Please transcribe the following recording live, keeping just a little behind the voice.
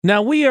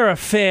Now, we are a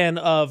fan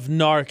of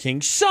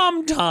narking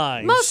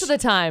sometimes. Most of the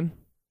time.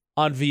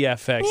 On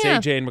VFX, Yeah.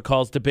 AJ and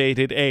McCall's Debate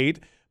at 8,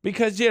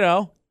 because,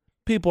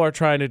 people are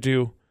trying to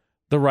do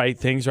the right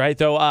things, right?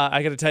 Though,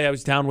 I got to tell you, I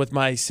was down with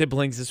my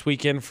siblings this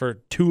weekend for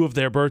 2 of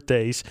their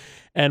birthdays,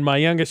 and my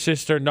youngest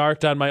sister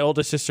narked on my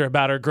oldest sister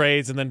about her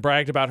grades and then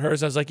bragged about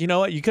hers. I was like, you know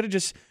what? You could have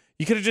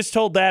just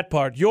told that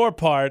part, your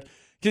part,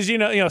 because,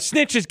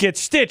 snitches get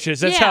stitches.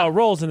 That's how it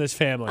rolls in this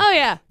family. Oh,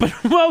 yeah. But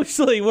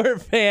mostly we're a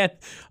fan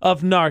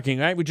of narking,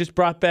 right? We just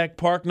brought back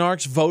Park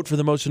Narcs, vote for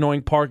the most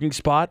annoying parking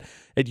spot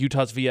at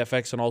Utah's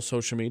VFX on all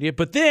social media.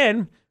 But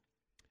then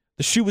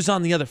the shoe was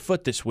on the other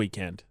foot this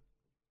weekend.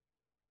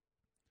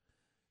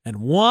 And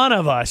one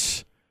of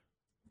us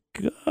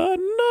got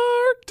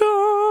narked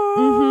on.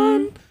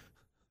 Mm-hmm.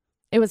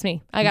 It was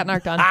me. I got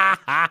narked on.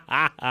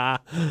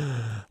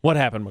 What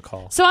happened,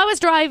 McCall? So I was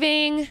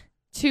driving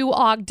to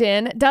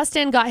Ogden.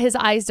 Dustin got his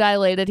eyes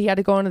dilated. He had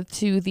to go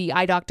into the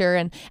eye doctor.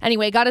 And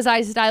anyway, got his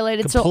eyes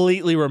dilated.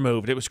 Completely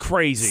removed. It was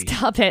crazy.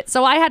 Stop it.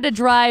 So I had to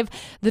drive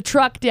the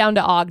truck down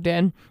to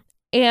Ogden.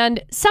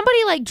 And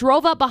somebody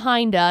drove up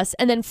behind us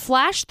and then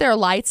flashed their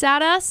lights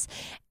at us.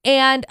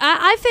 And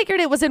I figured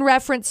it was in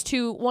reference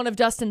to one of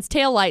Dustin's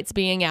taillights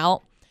being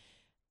out.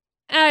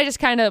 And I just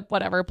kind of,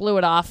 blew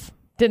it off.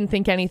 Didn't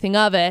think anything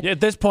of it. Yeah,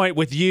 at this point,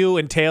 with you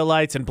and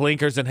taillights and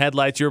blinkers and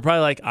headlights, you were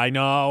probably like, I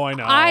know.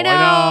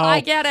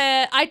 I get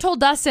it. I told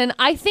Dustin,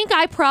 I think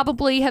I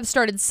probably have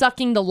started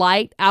sucking the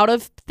light out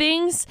of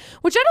things,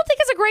 which I don't think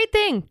is a great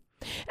thing.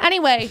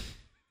 Anyway,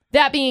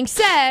 that being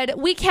said,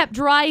 we kept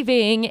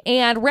driving,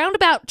 and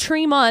roundabout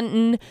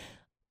Tremont,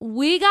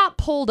 we got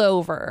pulled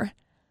over.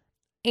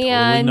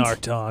 And totally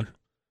narked on.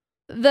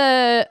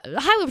 The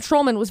highway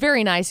patrolman was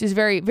very nice. He was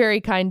very,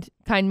 very kind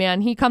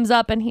man. He comes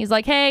up and he's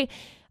like, hey,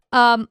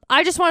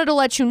 I just wanted to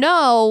let you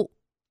know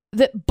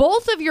that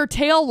both of your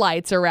tail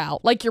lights are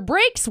out. Like, your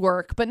brakes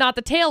work, but not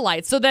the tail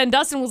lights. So then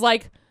Dustin was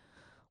like,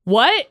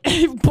 what?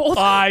 both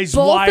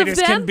wide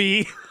as can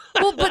be.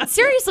 Well, but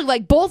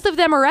seriously, both of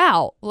them are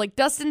out.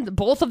 Dustin,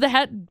 both of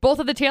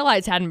the tail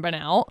lights hadn't been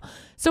out.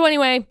 So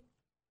anyway,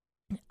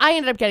 I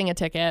ended up getting a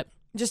ticket.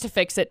 Just a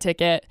fix-it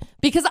ticket.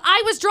 Because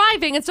I was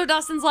driving, and so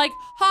Dustin's like,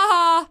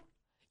 ha,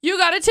 you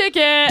got a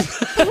ticket.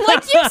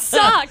 You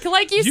suck.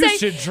 You say,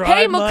 should drive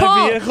hey,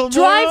 my vehicle McCall,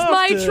 drive more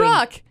my often.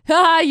 truck.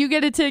 Ha, you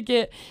get a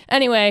ticket.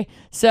 Anyway,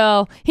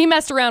 so he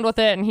messed around with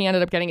it, and he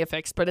ended up getting it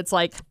fixed. But it's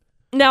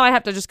now I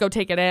have to just go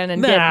take it in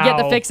and get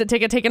the fix-it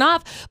ticket taken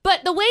off.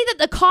 But the way that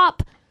the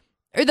cop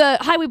or the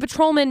highway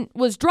patrolman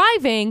was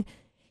driving,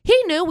 he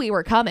knew we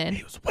were coming.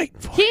 He was waiting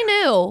for He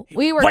knew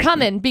we were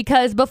coming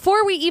because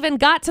before we even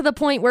got to the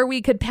point where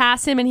we could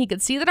pass him and he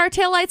could see that our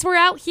taillights were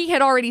out, he had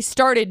already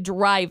started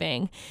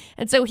driving.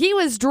 And so he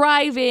was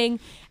driving,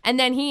 and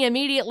then he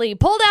immediately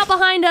pulled out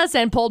behind us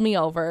and pulled me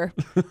over.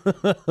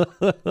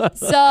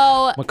 So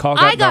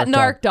I got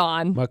narked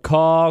on.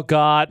 McCall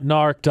got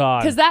narked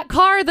on. Because that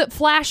car that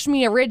flashed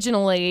me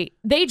originally,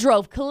 they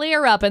drove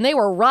clear up and they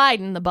were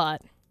riding the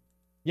butt.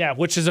 Yeah,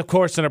 which is, of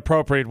course, an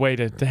appropriate way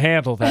to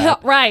handle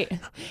that. Right.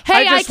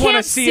 Hey, I just want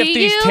to see if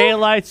these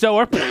taillights don't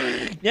work.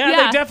 Yeah,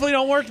 they definitely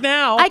don't work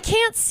now. I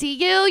can't see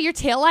you. Your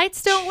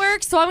taillights don't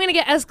work, so I'm going to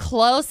get as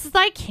close as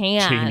I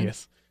can.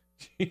 Genius.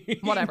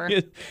 Whatever.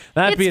 It's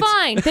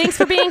fine. Thanks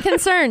for being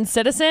concerned,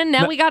 citizen.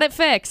 Now we got it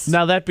fixed.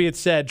 Now, that being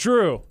said,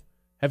 Drew,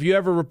 have you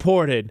ever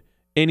reported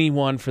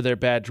anyone for their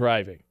bad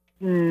driving?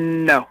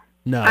 No.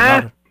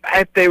 No.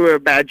 If they were a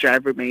bad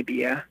driver, maybe,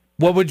 yeah.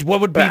 What would be?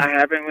 But I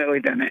haven't really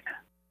done it.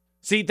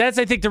 See, that's,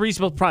 I think, the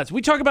reasonable price.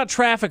 We talk about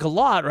traffic a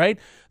lot, right?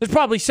 There's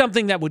probably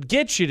something that would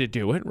get you to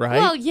do it, right?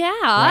 Well, yeah.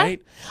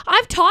 Right?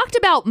 I've talked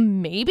about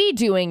maybe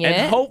doing it.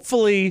 And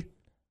hopefully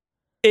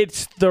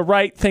it's the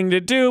right thing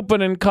to do,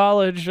 but in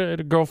college, I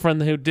had a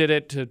girlfriend who did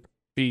it to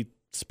be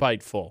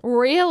spiteful.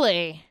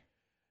 Really?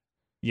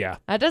 Yeah.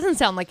 That doesn't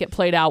sound like it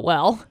played out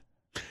well.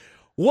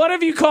 What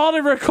have you called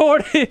and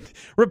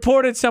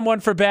reported someone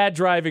for bad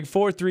driving?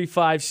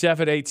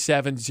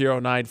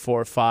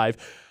 435-787-0945.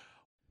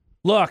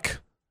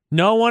 Look,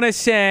 no one is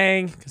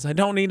saying, because I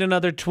don't need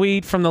another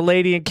tweet from the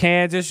lady in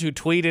Kansas who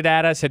tweeted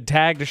at us, had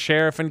tagged a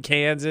sheriff in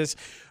Kansas,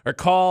 or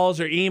calls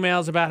or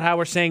emails about how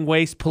we're saying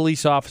waste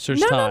police officers'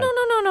 time. No.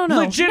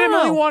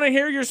 Legitimately want to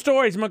hear your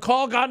stories.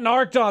 McCall got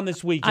narked on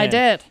this weekend. I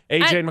did.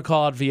 AJ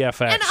McCall at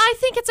VFX. And I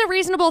think it's a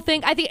reasonable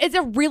thing. I think it's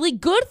a really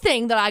good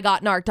thing that I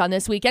got narked on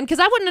this weekend because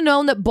I wouldn't have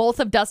known that both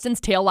of Dustin's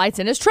taillights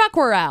in his truck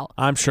were out.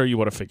 I'm sure you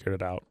would have figured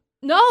it out.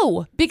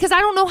 No, because I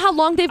don't know how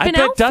long they've been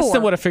out for. I bet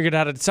Dustin would have figured it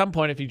out at some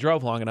point if he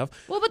drove long enough.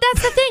 Well, but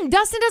that's the thing.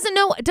 Dustin doesn't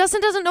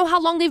know how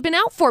long they've been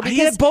out for because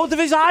he had both of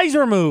his eyes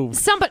removed.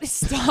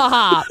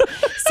 Stop.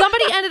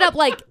 Somebody ended up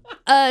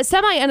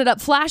Semi ended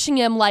up flashing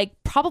him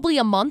probably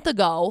a month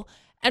ago.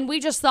 And we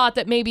just thought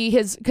that maybe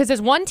because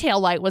his one tail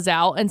light was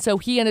out. And so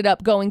he ended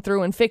up going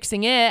through and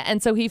fixing it.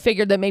 And so he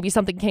figured that maybe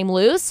something came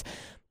loose.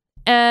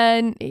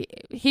 And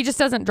he just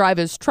doesn't drive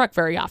his truck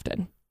very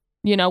often.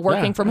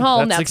 Working from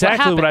home. That's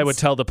exactly what I would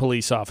tell the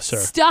police officer.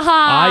 Stop.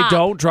 I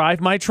don't drive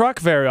my truck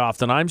very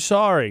often. I'm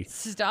sorry.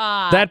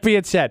 Stop. That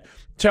being said,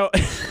 So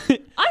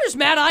I'm just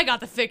mad I got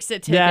the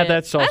fix-it ticket. yeah,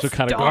 that's also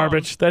kind of dumb.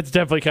 garbage. That's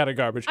definitely kind of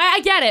garbage. I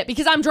get it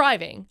because I'm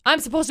driving. I'm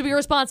supposed to be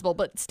responsible,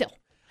 but still.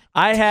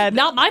 I had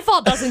Not my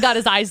fault Dustin got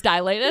his eyes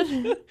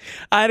dilated.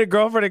 I had a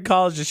girlfriend in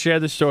college that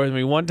shared this story with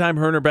me. One time,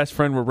 her and her best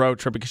friend were road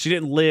tripping because she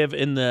didn't live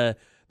in the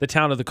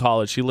town of the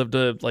college. She lived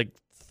like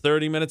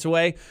 30 minutes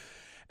away.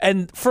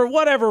 And for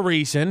whatever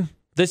reason,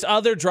 this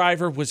other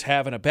driver was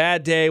having a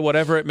bad day,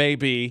 whatever it may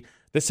be,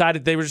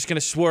 decided they were just going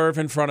to swerve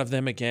in front of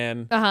them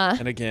again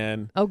and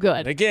again. Oh, good.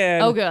 And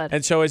again. Oh, good.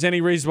 And so as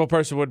any reasonable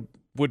person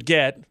would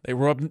get, they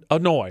were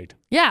annoyed.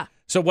 Yeah.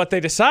 So what they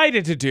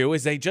decided to do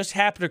is they just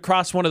happened to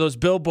cross one of those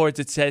billboards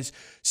that says,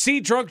 "See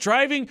drunk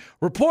driving,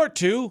 report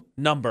to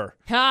number."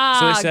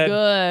 So they said,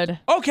 good.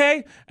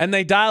 okay. And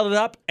they dialed it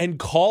up and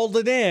called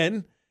it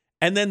in.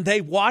 And then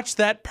they watched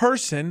that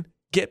person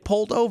get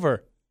pulled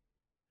over.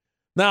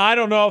 Now, I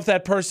don't know if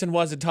that person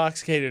was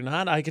intoxicated or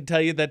not. I can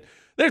tell you that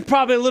there's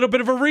probably a little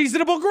bit of a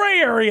reasonable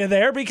gray area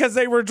there because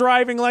they were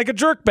driving like a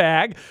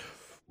jerkbag.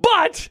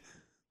 But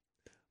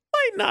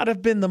might not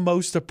have been the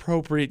most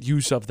appropriate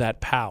use of that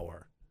power.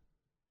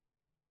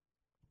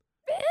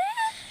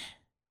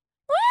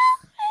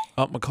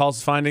 Oh, McCall's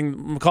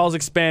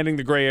expanding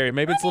the gray area.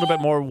 Maybe it's a little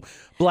bit more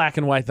black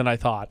and white than I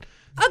thought.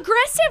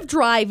 Aggressive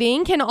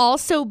driving can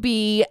also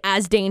be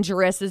as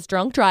dangerous as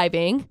drunk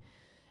driving.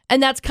 And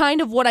that's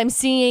kind of what I'm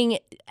seeing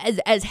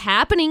as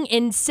happening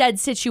in said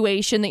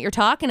situation that you're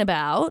talking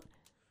about.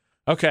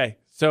 Okay,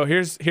 so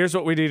here's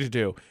what we need to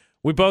do.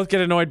 We both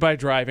get annoyed by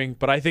driving,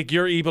 but I think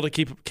you're able to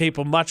keep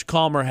a much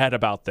calmer head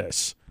about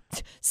this.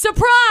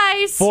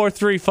 Surprise!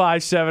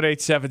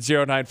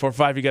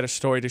 435-787-0945. You got a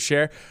story to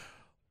share.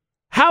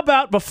 How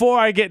about before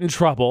I get in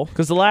trouble,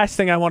 because the last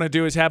thing I want to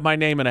do is have my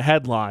name in a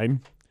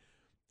headline,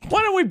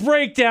 why don't we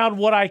break down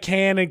what I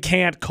can and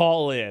can't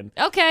call in?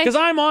 Okay. Because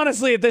I'm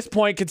honestly at this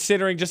point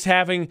considering just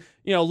having,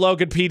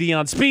 Logan PD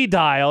on speed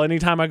dial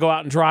anytime I go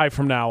out and drive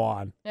from now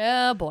on.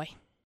 Oh, boy.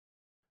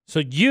 So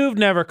you've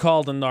never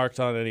called and narked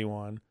on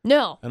anyone.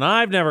 No. And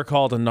I've never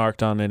called and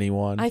narked on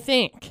anyone. I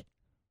think.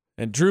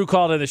 And Drew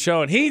called in the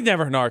show and he's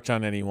never narked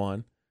on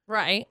anyone.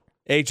 Right.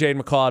 AJ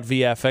McCall at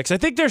VFX. I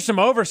think there's some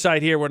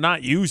oversight here we're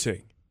not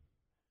using.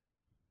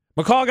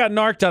 McCall got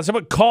narked on.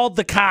 Someone called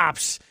the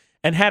cops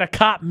and had a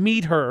cop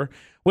meet her,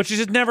 which is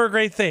just never a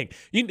great thing.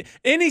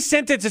 Any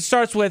sentence that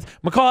starts with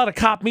McCall had a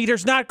cop meet her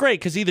is not great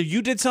because either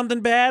you did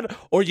something bad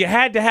or you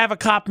had to have a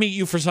cop meet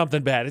you for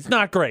something bad. It's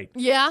not great.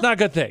 Yeah. It's not a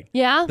good thing.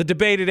 Yeah. The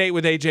debate at 8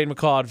 with AJ and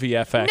McCall at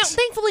VFX. No,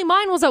 thankfully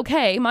mine was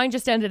okay. Mine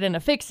just ended in a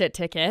fix-it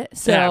ticket.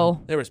 So Yeah,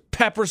 there was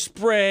pepper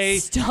spray.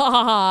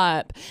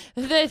 Stop.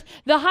 The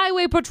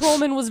highway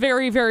patrolman was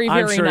very, very,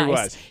 I'm very sure nice. he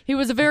was. He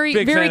was a very,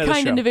 Big very fan of the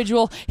kind show.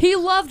 individual. He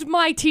loved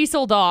my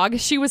Teasel dog.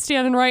 She was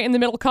standing right in the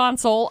middle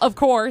console, of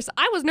course.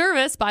 I was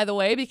nervous, by the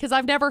way, because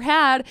I've never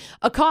had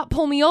a cop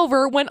pull me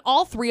over when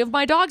all three of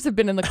my dogs have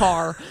been in the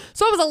car.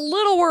 So I was a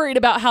little worried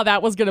about how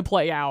that was going to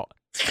play out.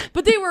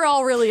 But they were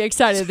all really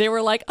excited. They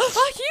were like, a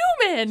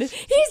human!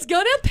 He's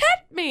going to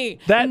pet me!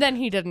 And then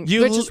he didn't,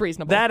 which is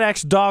reasonable.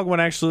 That dog one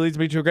actually leads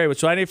me to a great one.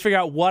 So I need to figure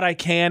out what I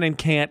can and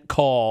can't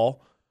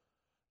call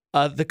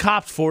the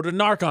cops for to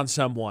narc on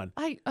someone.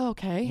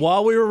 Okay.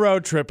 While we were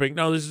road tripping.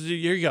 No,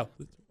 here you go.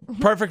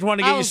 Perfect one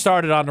to get you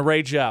started on to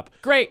rage you up.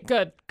 Great,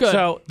 good.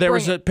 So there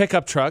was a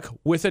pickup truck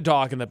with a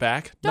dog in the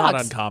back. Dogs.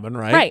 Not uncommon,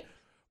 right? Right.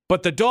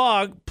 But the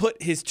dog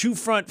put his two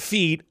front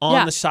feet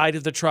on the side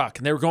of the truck,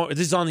 and they were going.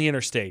 This is on the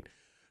interstate.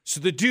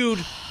 So the dude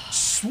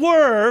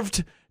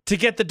swerved to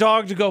get the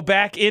dog to go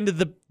back into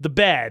the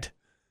bed.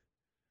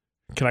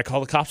 Can I call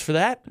the cops for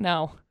that?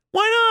 No.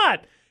 Why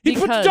not? He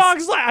put the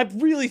dog's I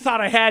really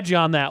thought I had you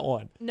on that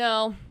one.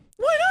 No.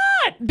 Why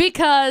not?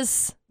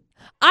 Because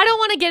I don't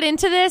want to get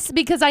into this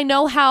because I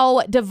know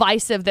how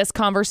divisive this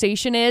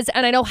conversation is,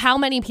 and I know how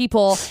many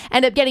people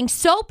end up getting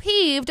so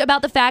peeved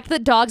about the fact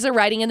that dogs are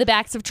riding in the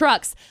backs of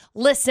trucks.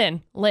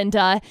 Listen,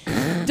 Linda,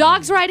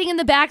 dogs riding in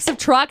the backs of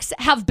trucks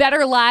have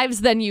better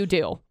lives than you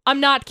do. I'm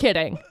not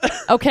kidding,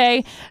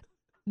 okay?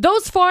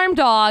 Those farm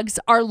dogs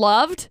are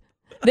loved.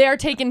 They are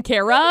taken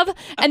care of,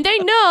 and they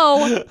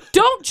know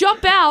don't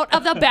jump out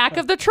of the back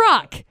of the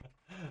truck.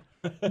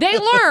 They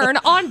learn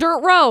on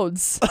dirt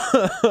roads.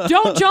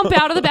 Don't jump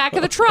out of the back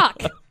of the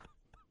truck.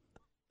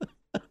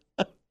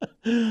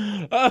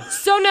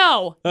 So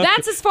no,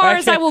 that's as far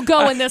as I will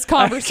go in this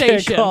conversation.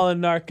 I can't call a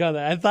narc on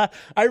that.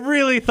 I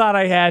really thought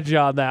I had you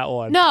on that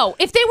one. No,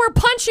 if they were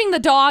punching the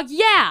dog,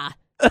 yeah.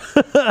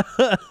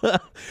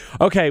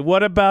 Okay,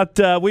 what about,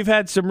 we've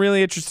had some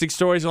really interesting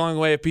stories along the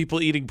way of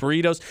people eating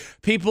burritos,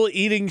 people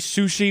eating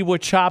sushi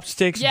with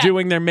chopsticks,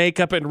 doing their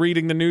makeup and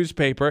reading the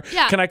newspaper.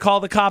 Yeah. Can I call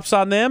the cops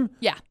on them?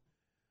 Yeah.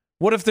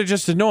 What if they're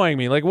just annoying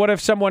me? Like, what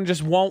if someone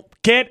just won't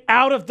get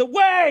out of the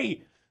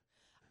way?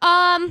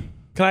 Can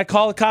I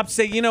call the cops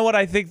and say, you know what,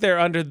 I think they're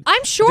under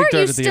I'm sure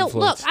you the still,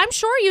 influence. look, I'm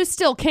sure you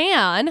still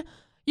can.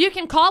 You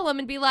can call them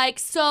and be like,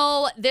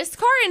 so this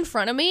car in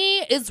front of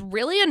me is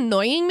really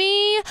annoying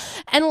me.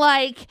 And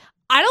like,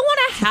 I don't want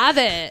to have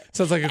it.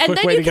 Sounds like a And quick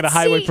then way you to get a can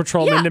highway see-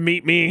 patrolman yeah. to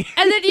meet me.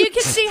 And then you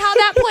can see how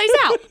that plays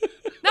out.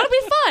 That'll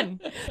be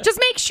fun. Just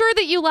make sure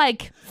that you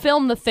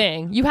film the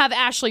thing. You have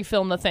Ashley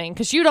film the thing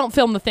because you don't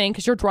film the thing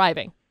because you're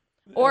driving,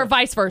 or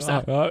vice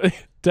versa.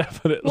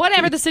 Definitely.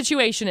 Whatever the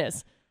situation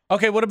is.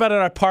 Okay, what about in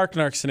our Park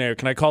Narcs scenario?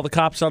 Can I call the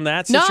cops on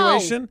that No.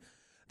 situation?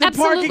 They're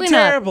Absolutely parking not.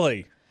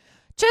 terribly.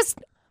 Just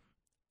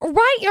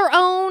write your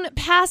own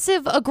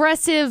passive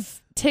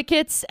aggressive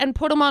tickets and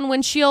put them on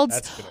windshields.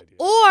 That's a good idea.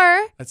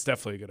 Or That's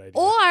definitely a good idea.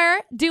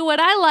 Or do what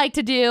I like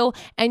to do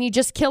and you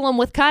just kill them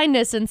with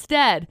kindness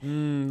instead.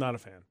 Not a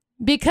fan.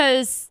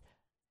 Because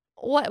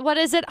what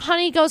is it?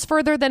 Honey goes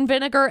further than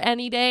vinegar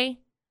any day.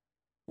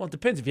 Well, it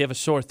depends. If you have a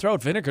sore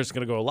throat, vinegar's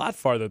going to go a lot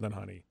farther than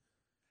honey.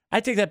 I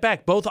take that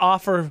back. Both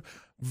offer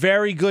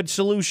very good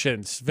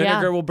solutions.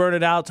 Vinegar will burn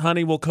it out.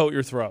 Honey will coat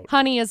your throat.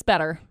 Honey is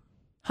better.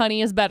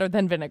 Honey is better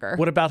than vinegar.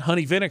 What about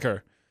honey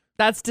vinegar?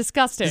 That's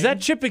disgusting. Does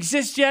that chip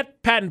exist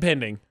yet? Patent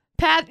pending.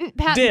 Patent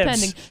Dibs.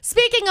 pending.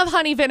 Speaking of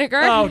honey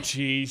vinegar, Oh,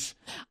 jeez.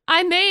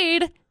 I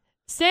made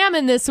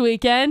salmon this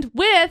weekend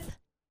with,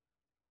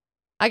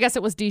 I guess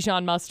it was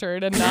Dijon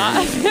mustard and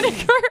not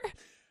vinegar.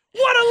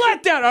 What a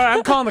letdown. All right,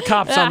 I'm calling the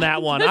cops on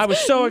that one. I was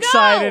so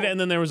excited, and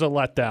then there was a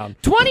letdown.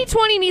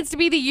 2020 needs to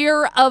be the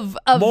year of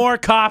More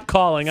cop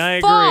calling. I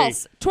agree.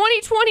 false.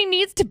 2020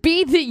 needs to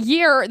be the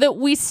year that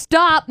we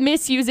stop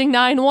misusing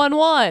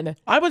 911.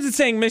 I wasn't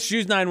saying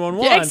misuse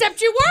 911.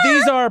 Except you were.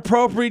 These are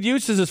appropriate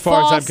uses as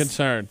far as I'm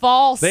concerned.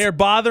 False. They are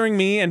bothering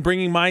me and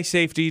bringing my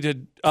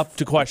safety up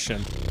to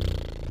question.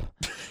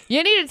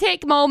 You need to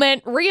take a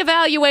moment,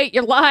 reevaluate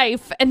your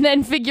life, and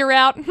then figure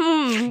out,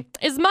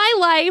 is my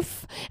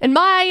life and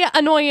my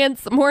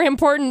annoyance more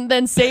important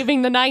than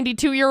saving the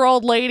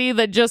 92-year-old lady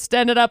that just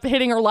ended up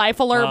hitting her life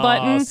alert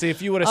button? See,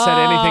 if you would have said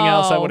anything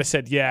else, I would have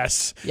said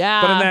yes.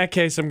 Yeah. But in that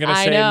case, I'm going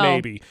to say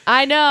maybe.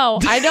 I know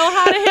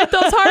how to hit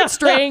those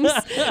heartstrings.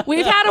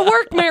 We've had a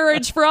work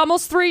marriage for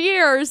almost 3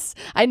 years.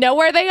 I know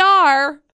where they are.